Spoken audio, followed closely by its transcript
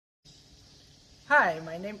Hi,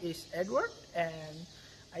 my name is Edward and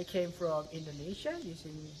I came from Indonesia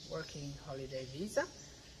using working holiday visa.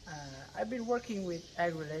 I've been working with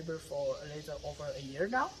agri labor for a little over a year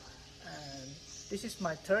now, and this is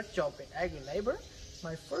my third job in agri labor.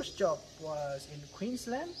 My first job was in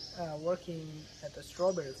Queensland, working at a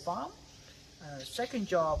strawberry farm. Second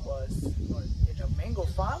job was in a mango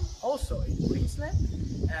farm, also in Queensland,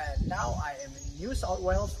 and now I am in New South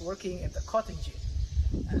Wales working at the cotton gin.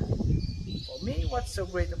 For me, what's so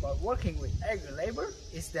great about working with agri labor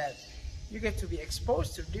is that you get to be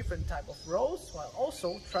exposed to different type of roles while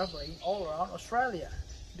also traveling all around Australia,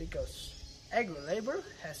 because agri labor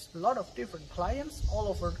has a lot of different clients all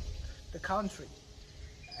over the country.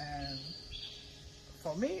 And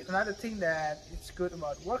for me, another thing that it's good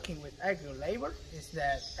about working with agri labor is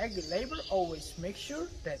that agri labor always makes sure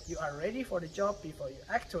that you are ready for the job before you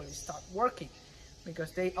actually start working,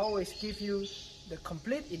 because they always give you the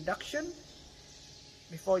complete induction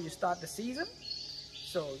before you start the season,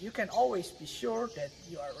 so you can always be sure that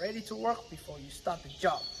you are ready to work before you start the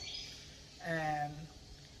job. And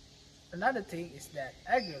another thing is that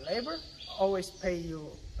agri labor always pay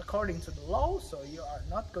you according to the law, so you are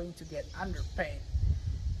not going to get underpaid.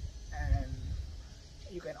 And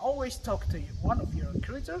you can always talk to one of your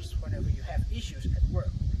recruiters whenever you have issues at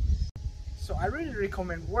work. So I really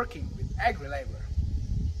recommend working with agri labor.